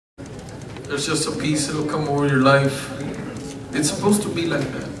There's just a peace that'll come over your life. It's supposed to be like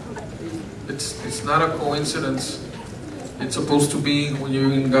that. It's not a coincidence. It's supposed to be when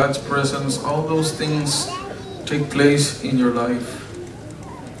you're in God's presence. All those things take place in your life.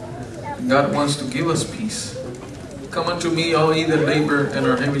 God wants to give us peace. Come unto me, all ye that labor and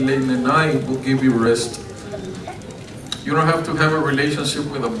are heavy laden, and I will give you rest. You don't have to have a relationship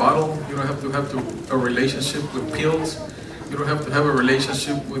with a bottle. You don't have to have a relationship with pills. You don't have to have a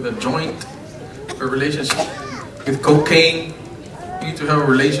relationship with a joint, a relationship with cocaine. You need to have a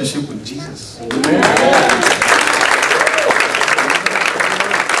relationship with Jesus.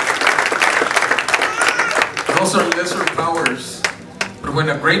 Those are lesser powers. But when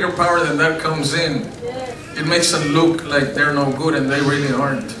a greater power than that comes in, it makes them look like they're no good, and they really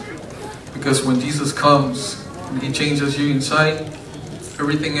aren't. Because when Jesus comes, and He changes you inside,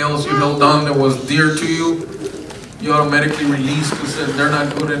 everything else you held on that was dear to you, you automatically release because they're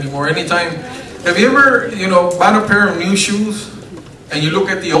not good anymore. Anytime, have you ever, bought a pair of new shoes and you look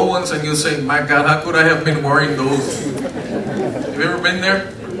at the old ones and you say, my God, how could I have been wearing those? Have you ever been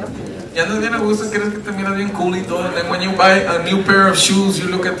there? And then when you buy a new pair of shoes, you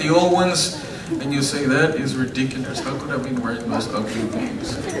look at the old ones and you say, that is ridiculous. How could I have been wearing those ugly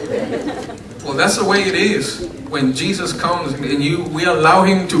things? Well, that's the way it is. When Jesus comes and we allow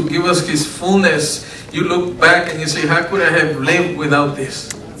Him to give us His fullness, you look back and you say, how could I have lived without this?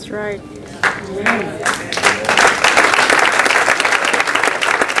 That's right.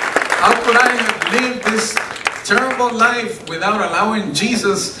 How could I have lived this terrible life without allowing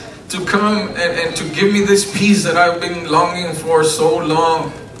Jesus to come and to give me this peace that I've been longing for so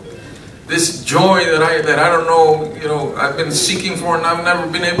long? This joy that I don't know, I've been seeking for and I've never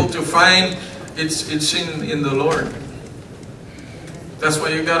been able to find. It's in the Lord. That's why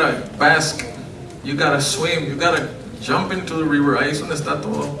you gotta bask, you gotta swim, you gotta jump into the river. Ahí es donde está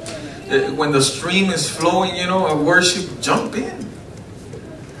todo. When the stream is flowing, a worship, jump in.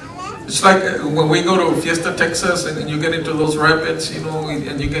 It's like when we go to Fiesta, Texas, and you get into those rapids,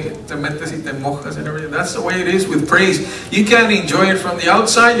 and you get te metes y te mojas and everything. That's the way it is with praise. You can't enjoy it from the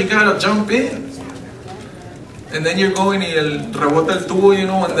outside. You gotta jump in. And then you're going and rebota el tubo,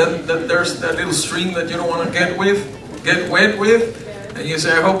 and then there's that little stream that you don't want to get wet with, and you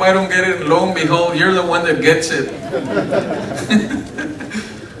say, I hope I don't get it. And lo and behold, you're the one that gets it.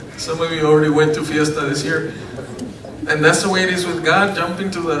 Some of you already went to Fiesta this year. And that's the way it is with God. Jump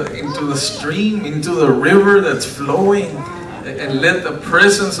into the stream, into the river that's flowing, and let the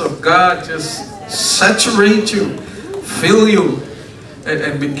presence of God just saturate you, fill you,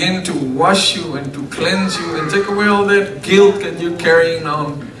 and begin to wash you and to cleanse you and take away all that guilt that you're carrying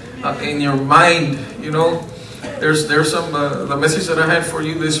on in your mind. There's some the message that I had for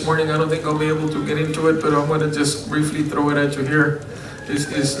you this morning. I don't think I'll be able to get into it, but I'm going to just briefly throw it at you here.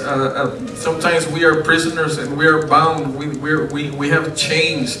 Sometimes we are prisoners and we are bound. We have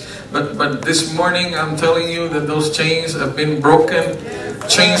chains, but this morning I'm telling you that those chains have been broken.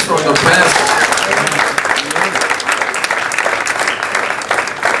 Chains from the past,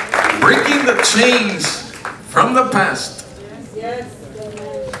 breaking the chains from the past.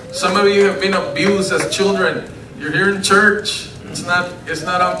 Some of you have been abused as children. You're here in church. It's not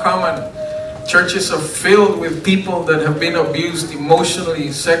uncommon. Churches are filled with people that have been abused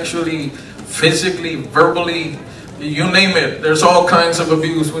emotionally, sexually, physically, verbally, you name it. There's all kinds of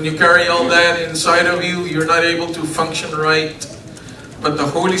abuse. When you carry all that inside of you, you're not able to function right. But the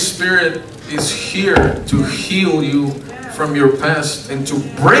Holy Spirit is here to heal you from your past and to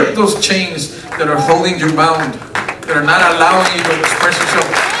break those chains that are holding you bound, that are not allowing you to express yourself,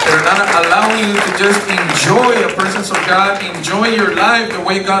 that are not allowing you to just enjoy the presence of God, enjoy your life the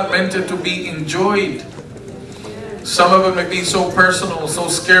way God meant it to be enjoyed. Some of it may be so personal, so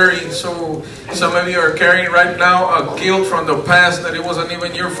scary. So some of you are carrying right now a guilt from the past that it wasn't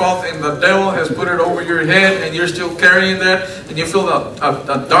even your fault, and the devil has put it over your head, and you're still carrying that, and you feel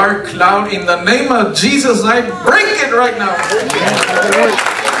a dark cloud. In the name of Jesus, I break it right now.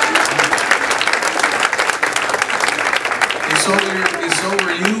 It's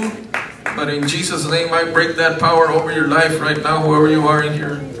over you, but in Jesus' name, I break that power over your life right now, whoever you are in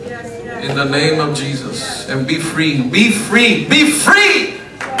here. In the name of Jesus. And be free. Be free. Be free!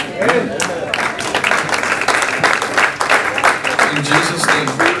 In Jesus' name.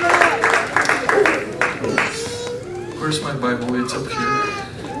 Where's my Bible? It's up here.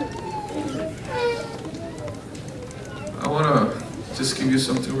 I want to just give you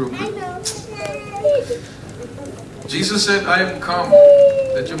something real quick. Jesus said, I am come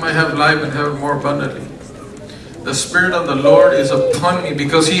that you might have life and have it more abundantly. The Spirit of the Lord is upon me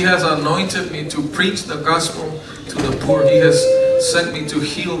because He has anointed me to preach the gospel to the poor. He has sent me to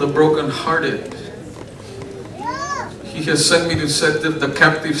heal the brokenhearted. He has sent me to set the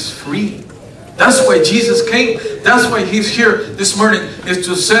captives free. That's why Jesus came. That's why He's here this morning, is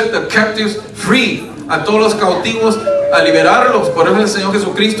to set the captives free. A todos los cautivos, a liberarlos. Por eso el Señor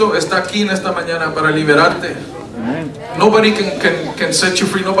Jesucristo está aquí en esta mañana para liberarte. Nobody can set you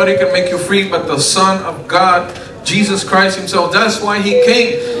free. Nobody can make you free but the Son of God, Jesus Christ Himself. That's why He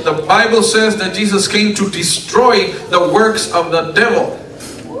came. The Bible says that Jesus came to destroy the works of the devil.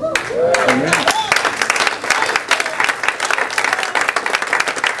 Amen.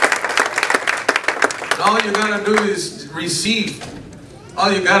 All you gotta do is receive.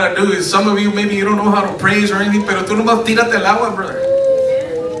 All you gotta do is, some of you, maybe you don't know how to praise or anything, pero tú nomás tírate al agua, brother.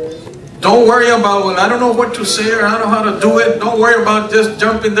 Don't worry about, well, I don't know what to say or I don't know how to do it. Don't worry about just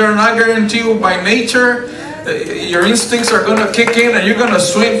jumping there. And I guarantee you, by nature, your instincts are gonna kick in and you're gonna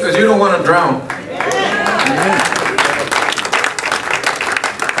swim because you don't want to drown.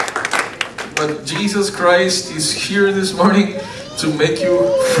 But Jesus Christ is here this morning to make you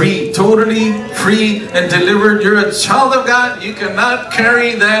free, totally free and delivered. You're a child of God. You cannot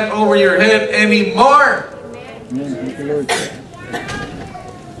carry that over your head anymore.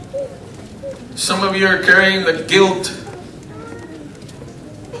 Some of you are carrying the guilt.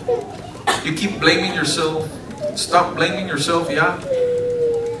 You keep blaming yourself. Stop blaming yourself, yeah?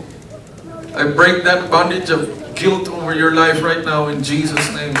 I break that bondage of guilt over your life right now in Jesus'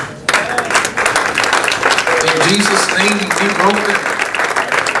 name. In Jesus' name, be broken.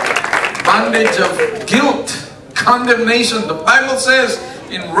 Bondage of guilt, condemnation. The Bible says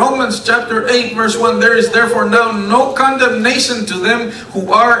in Romans chapter 8 verse 1, there is therefore now no condemnation to them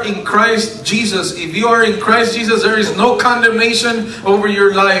who are in Christ Jesus. If you are in Christ Jesus, there is no condemnation over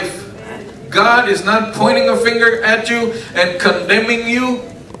your life. God is not pointing a finger at you and condemning you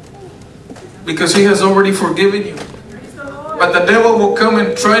because He has already forgiven you. But the devil will come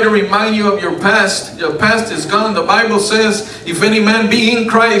and try to remind you of your past. Your past is gone. The Bible says, if any man be in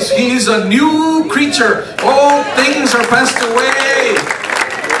Christ, he is a new creature. All things are passed away.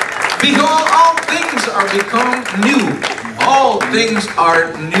 Behold, all things are become new. All things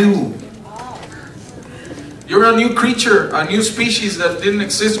are new. You're a new creature, a new species that didn't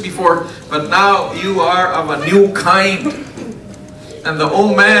exist before, but now you are of a new kind. And the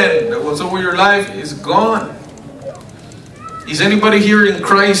old man that was over your life is gone. Is anybody here in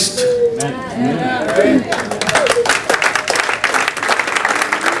Christ? Amen.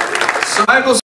 So the Bible